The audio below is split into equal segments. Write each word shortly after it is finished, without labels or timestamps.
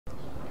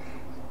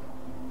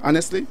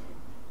Honestly,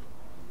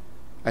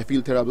 I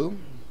feel terrible,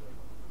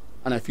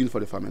 and I feel for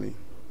the family.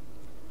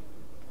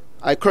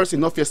 I cursed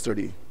enough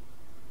yesterday,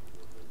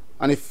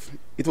 and if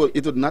it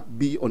would not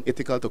be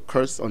unethical to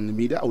curse on the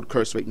media, I would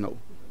curse right now,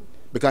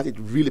 because it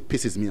really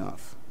pisses me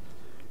off.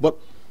 But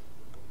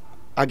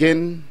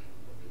again,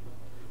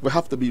 we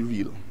have to be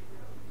real.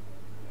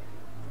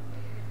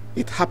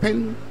 It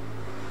happened,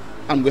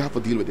 and we have to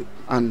deal with it.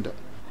 And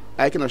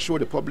I can assure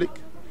the public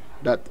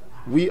that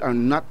we are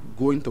not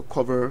going to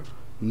cover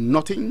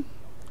nothing.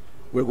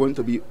 We're going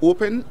to be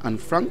open and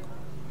frank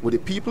with the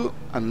people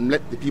and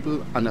let the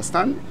people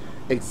understand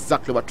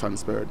exactly what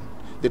transpired.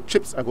 The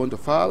chips are going to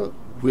fall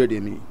where they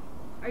may.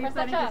 Are you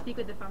planning to speak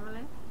with the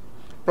family?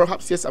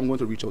 Perhaps, yes, I'm going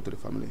to reach out to the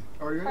family.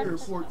 Are there any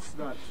reports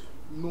that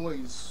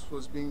noise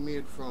was being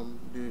made from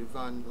the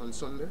van on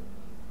Sunday?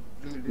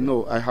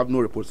 No, I have no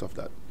reports of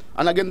that.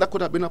 And again, that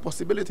could have been a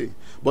possibility.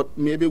 But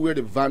maybe where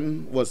the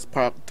van was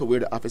parked to where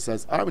the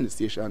officers are in the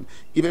station,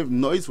 even if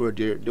noise were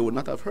there, they would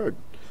not have heard.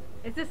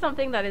 Is this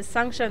something that is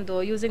sanctioned,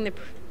 though, using the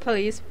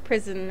police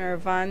prisoner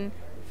van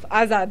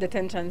as a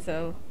detention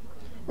cell?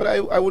 But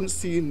I wouldn't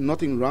see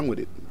nothing wrong with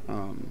it.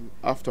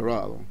 After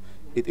all,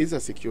 it is a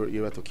secure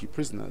area to keep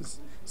prisoners,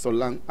 so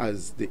long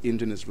as the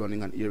engine is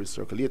running and air is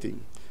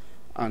circulating.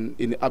 And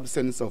in the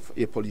absence of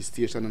a police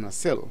station and a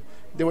cell,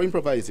 they were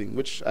improvising,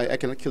 which I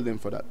cannot kill them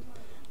for that.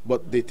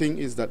 But the thing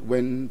is that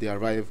when they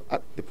arrive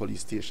at the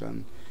police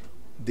station,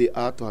 they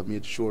ought to have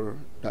made sure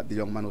that the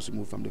young man was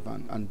removed from the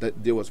van, and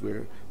that there was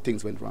where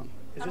things went wrong.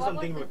 Is this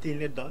something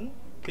routinely done,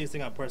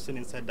 placing a person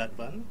inside that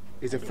van?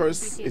 It's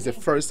the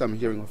first I'm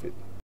hearing of it.